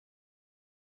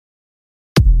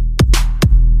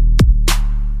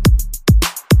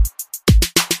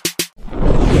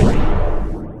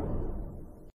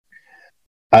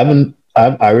I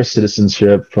have Irish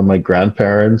citizenship from my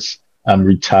grandparents. I'm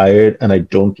retired and I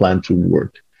don't plan to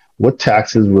work. What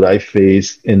taxes would I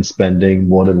face in spending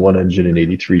more than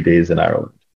 183 days in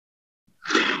Ireland?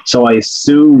 So I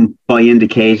assume by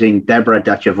indicating, Deborah,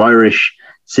 that you have Irish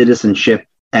citizenship,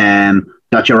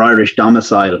 that you're Irish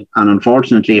domicile, and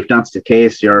unfortunately, if that's the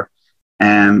case,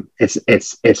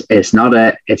 it's not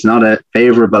a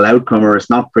favourable outcome, or it's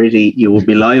not pretty. You will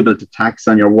be liable to tax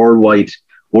on your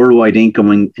worldwide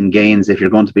income and gains if you're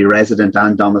going to be resident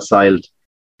and domiciled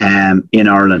in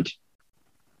Ireland.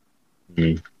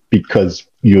 Because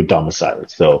you're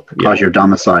domiciled. So because you're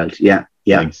domiciled, yeah,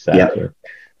 exactly. Yeah.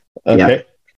 Okay. Yeah.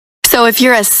 So if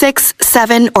you're a 6,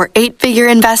 7, or 8-figure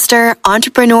investor,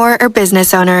 entrepreneur, or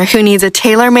business owner who needs a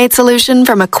tailor-made solution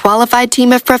from a qualified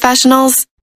team of professionals,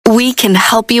 we can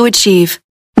help you achieve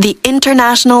the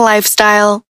international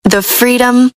lifestyle, the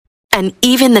freedom, and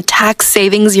even the tax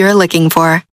savings you're looking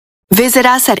for. Visit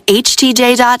us at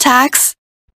htj.tax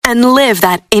and live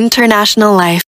that international life.